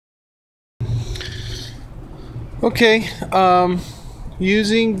Okay,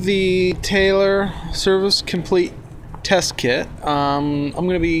 using the Taylor Service Complete test kit, I'm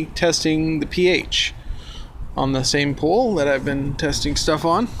going to be testing the pH on the same pool that I've been testing stuff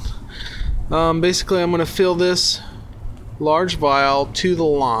on. Basically, I'm going to fill this large vial to the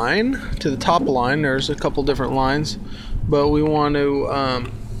line, to the top line. There's a couple different lines, but we want to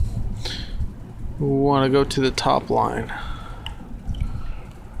go to the top line.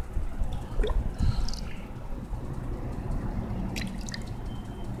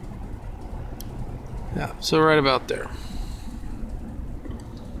 Yeah, so right about there.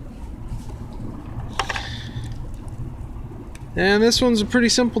 And this one's a pretty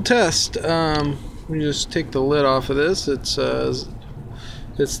simple test. We just take the lid off of this. It's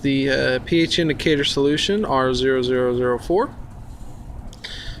the pH indicator solution R0004,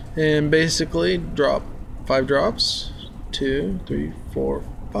 and basically drop 5 drops, 2, 3, 4,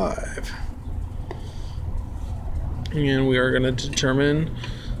 5, and we are going to determine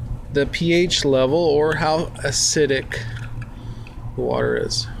the pH level, or how acidic the water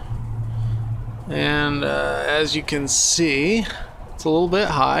is. And as you can see, it's a little bit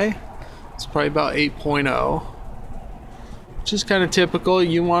high. It's probably about 8.0, which is kind of typical.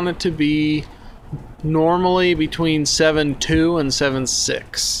 You want it to be normally between 7.2 and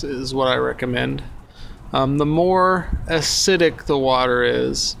 7.6 is what I recommend. The more acidic the water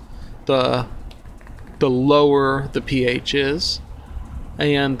is, the lower the pH is.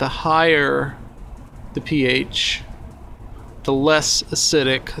 And the higher the pH, the less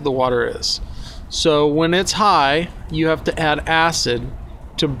acidic the water is. So when it's high, you have to add acid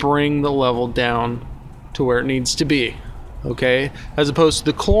to bring the level down to where it needs to be. Okay? As opposed to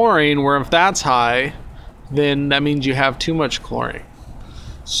the chlorine, where if that's high, then that means you have too much chlorine.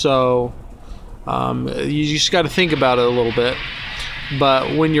 So you just got to think about it a little bit.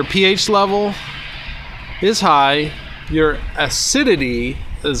 But when your pH level is high, your acidity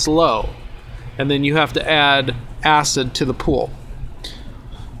is low, and then you have to add acid to the pool.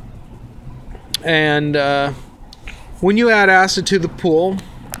 And when you add acid to the pool,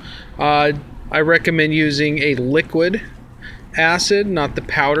 I recommend using a liquid acid, not the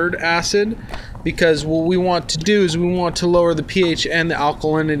powdered acid, because what we want to do is we want to lower the pH and the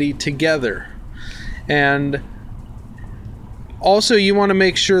alkalinity together. And also, you want to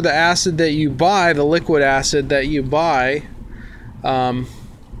make sure the acid that you buy, the liquid acid that you buy,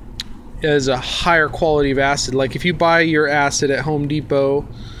 is a higher quality of acid. Like if you buy your acid at Home Depot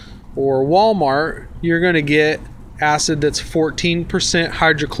or Walmart, you're going to get acid that's 14%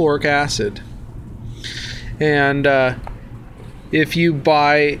 hydrochloric acid. And if you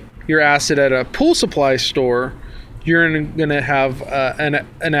buy your acid at a pool supply store, you're going to have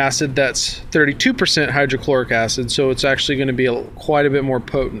an acid that's 32% hydrochloric acid, so it's actually going to be quite a bit more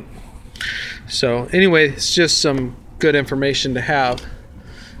potent. So anyway, it's just some good information to have.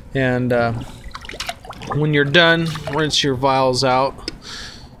 And when you're done, rinse your vials out.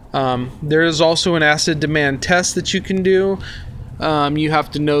 There is also an acid demand test that you can do. You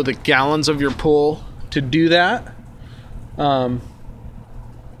have to know the gallons of your pool to do that.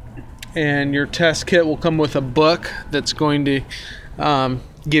 And your test kit will come with a book that's going to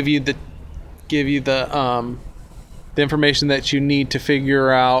give you the information that you need to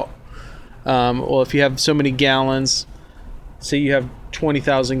figure out. Well, if you have so many gallons, say you have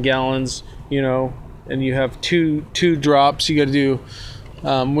 20,000 gallons, and you have two drops, you got to do.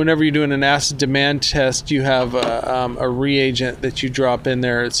 Whenever you're doing an acid demand test, you have a reagent that you drop in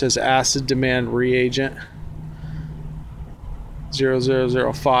there. It says acid demand reagent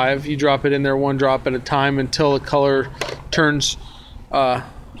 0005. You drop it in there 1 drop at a time until the color turns to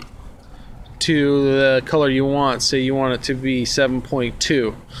the color you want. Say you want it to be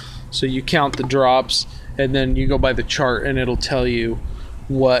 7.2. So you count the drops, and then you go by the chart, and it'll tell you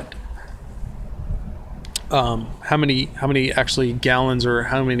what how many actually gallons or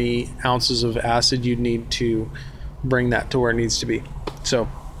how many ounces of acid you need to bring that to where it needs to be. So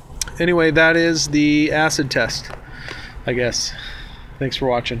anyway, that is the acid test, I guess. Thanks for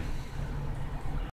watching.